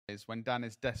Is when Dan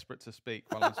is desperate to speak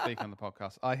while I'm speaking on the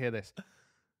podcast. I hear this.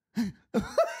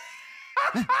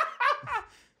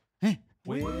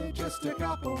 We're just a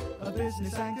couple of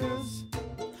business anchors.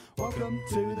 Welcome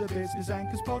to the Business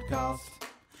Anchors podcast.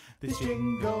 This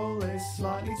jingle is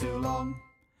slightly too long.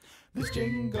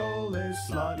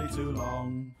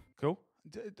 Cool.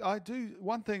 I do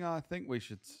one thing I think we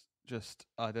should just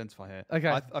identify here.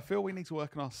 Okay. I feel we need to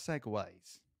work on our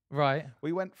segues. Right.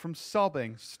 We went from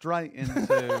sobbing straight into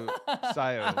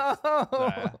sales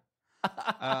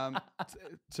there.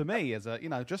 To me, as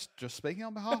a just speaking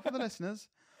on behalf of the listeners,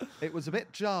 it was a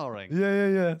bit jarring.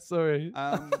 Yeah. Sorry.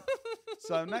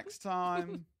 So next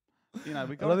time, we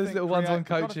got love to these little one-to-one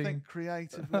coaching. think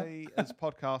creatively as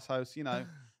podcast hosts.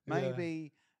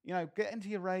 Maybe get into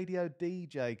your radio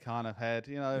DJ kind of head.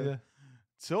 Yeah.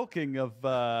 Talking of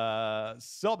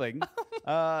sobbing,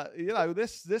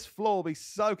 this floor will be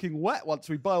soaking wet once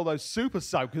we buy all those super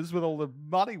soakers with all the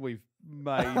money we've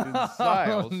made in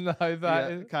sales.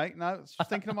 Okay, no,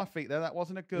 thinking on my feet there. That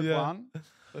wasn't a good one.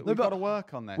 But we've got to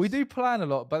work on this. We do plan a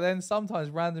lot, but then sometimes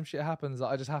random shit happens that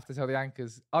I just have to tell the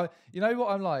anchors. You know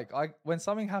what I'm like? When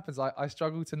something happens, I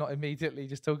struggle to not immediately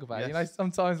just talk about it.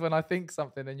 Sometimes when I think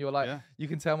something and you're like, you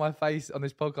can tell my face on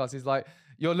this podcast is like,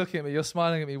 you're looking at me, you're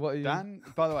smiling at me. What are you? Dan,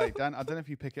 by the way, Dan, I don't know if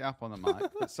you pick it up on the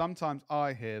mic, but sometimes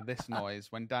I hear this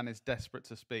noise when Dan is desperate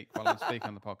to speak while I'm speaking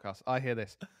on the podcast. I hear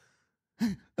this.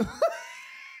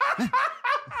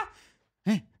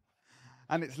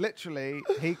 And it's literally,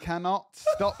 he cannot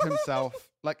stop himself.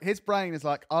 Like, his brain is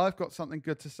like, I've got something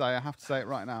good to say. I have to say it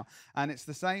right now. And it's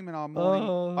the same in our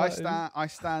morning. I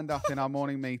stand up in our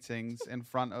morning meetings in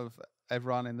front of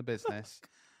everyone in the business.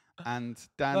 And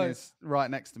Dan is right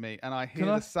next to me. And I hear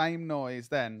the same noise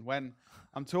then when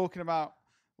I'm talking about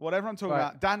whatever I'm talking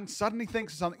about. Dan suddenly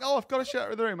thinks of something. Oh, I've got to share it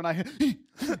with the room. And I hear...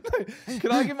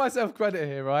 Can I give myself credit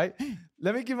here, right?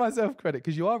 Let me give myself credit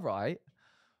because you are right.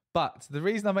 But the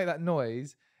reason I make that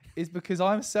noise is because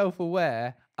I'm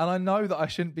self-aware and I know that I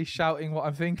shouldn't be shouting what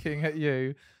I'm thinking at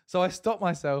you. So I stop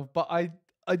myself, but I'm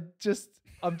just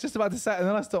about to say it and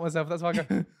then I stop myself. That's why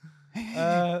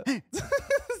I go,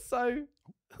 so...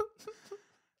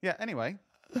 Yeah, anyway,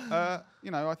 I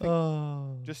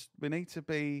think just we need to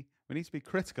be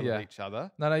critical of each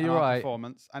other. No, you're right.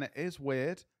 Performance, and it is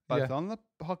weird, both on the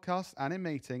podcast and in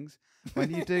meetings, when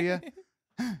you do your...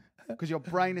 Because your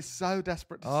brain is so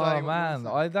desperate to say. Oh man,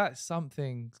 that's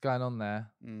something's going on there.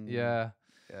 Yeah,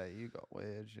 you got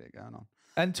weird shit going on.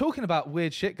 And talking about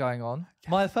weird shit going on,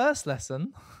 my first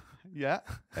lesson. Yeah,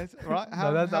 right.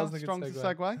 How strong's the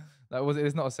segue?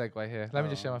 It's not a segue here. Let me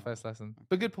just share my first lesson. Okay.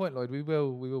 But good point, Lloyd. We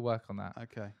will work on that.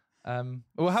 Okay.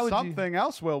 Something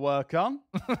else we'll work on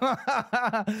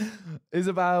is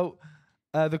about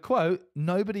the quote: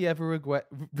 "Nobody ever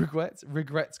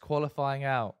regrets qualifying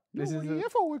out." This is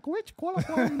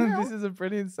a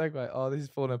brilliant segue. Oh, this is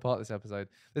falling apart, this episode.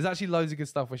 There's actually loads of good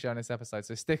stuff we're sharing this episode,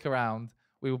 so stick around.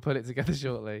 We will put it together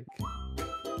shortly.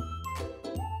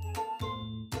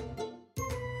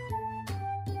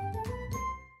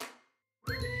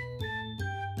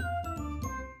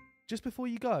 Just before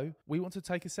you go, we want to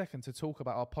take a second to talk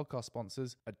about our podcast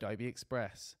sponsors, Adobe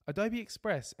Express. Adobe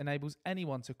Express enables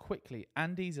anyone to quickly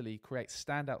and easily create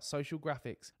standout social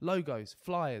graphics, logos,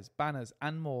 flyers, banners,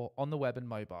 and more on the web and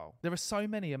mobile. There are so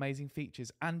many amazing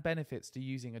features and benefits to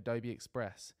using Adobe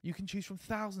Express. You can choose from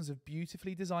thousands of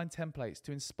beautifully designed templates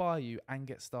to inspire you and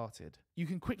get started. You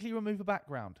can quickly remove a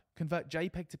background, convert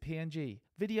JPEG to PNG,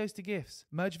 videos to GIFs,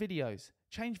 merge videos,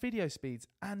 change video speeds,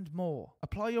 and more.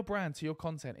 Apply your brand to your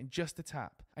content in just a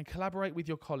tap and collaborate with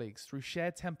your colleagues through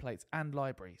shared templates and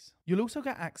libraries. You'll also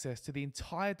get access to the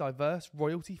entire diverse,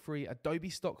 royalty-free Adobe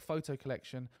stock photo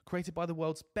collection created by the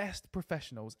world's best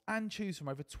professionals and choose from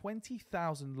over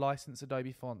 20,000 licensed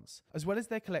Adobe fonts, as well as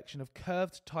their collection of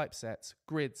curved typesets,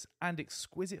 grids, and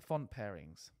exquisite font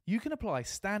pairings. You can apply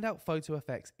standout photo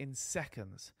effects in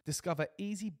seconds, discover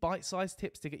easy bite-sized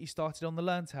tips to get you started on the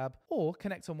Learn tab, or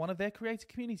connect on one of their creator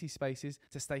community spaces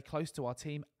to stay close to our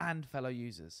team and fellow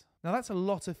users. Now that's a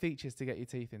lot of features to get your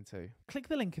teeth into. Click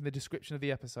the link in the description of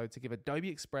the episode to give Adobe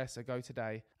Express a go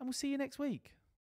today, and we'll see you next week.